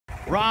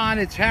Ron,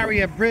 it's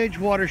Harry at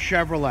Bridgewater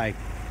Chevrolet.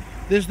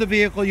 This is the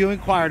vehicle you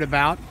inquired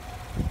about.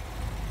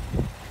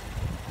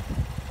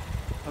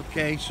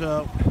 Okay,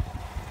 so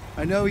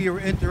I know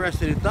you're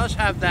interested. It does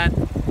have that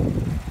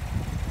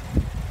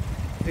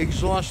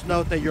exhaust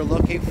note that you're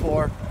looking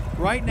for.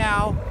 Right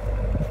now,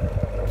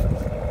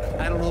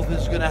 I don't know if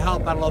this is going to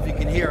help. I don't know if you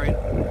can hear it.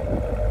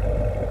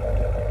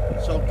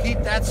 So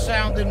keep that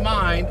sound in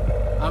mind.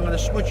 I'm going to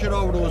switch it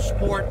over to a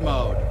sport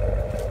mode.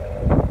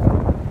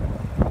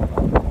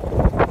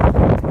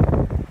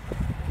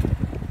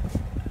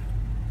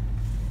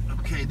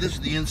 Okay, this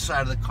is the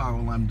inside of the car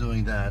while I'm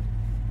doing that.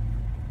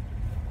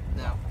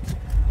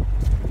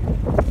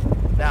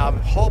 Now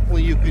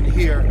hopefully you can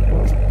hear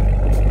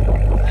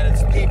that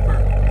it's deeper.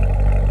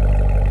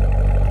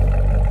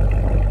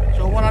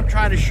 So what I'm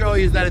trying to show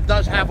you is that it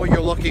does have what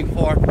you're looking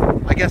for.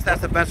 I guess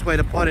that's the best way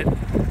to put it.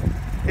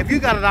 If you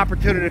got an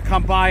opportunity to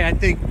come by, I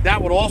think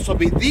that would also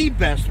be the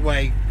best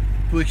way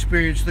to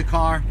experience the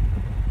car.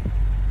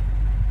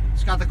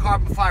 It's got the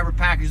carbon fiber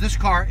package. This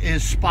car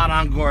is spot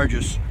on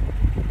gorgeous.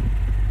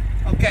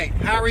 Okay,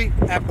 Harry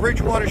at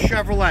Bridgewater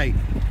Chevrolet,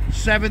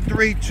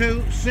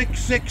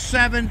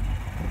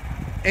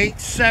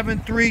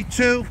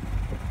 732-667-8732.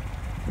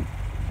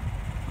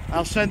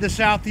 I'll send this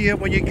out to you.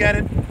 When you get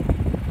it,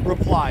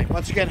 reply.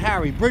 Once again,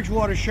 Harry,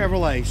 Bridgewater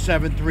Chevrolet,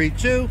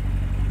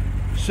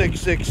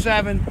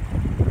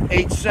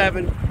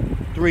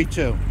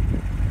 732-667-8732.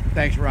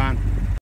 Thanks, Ron.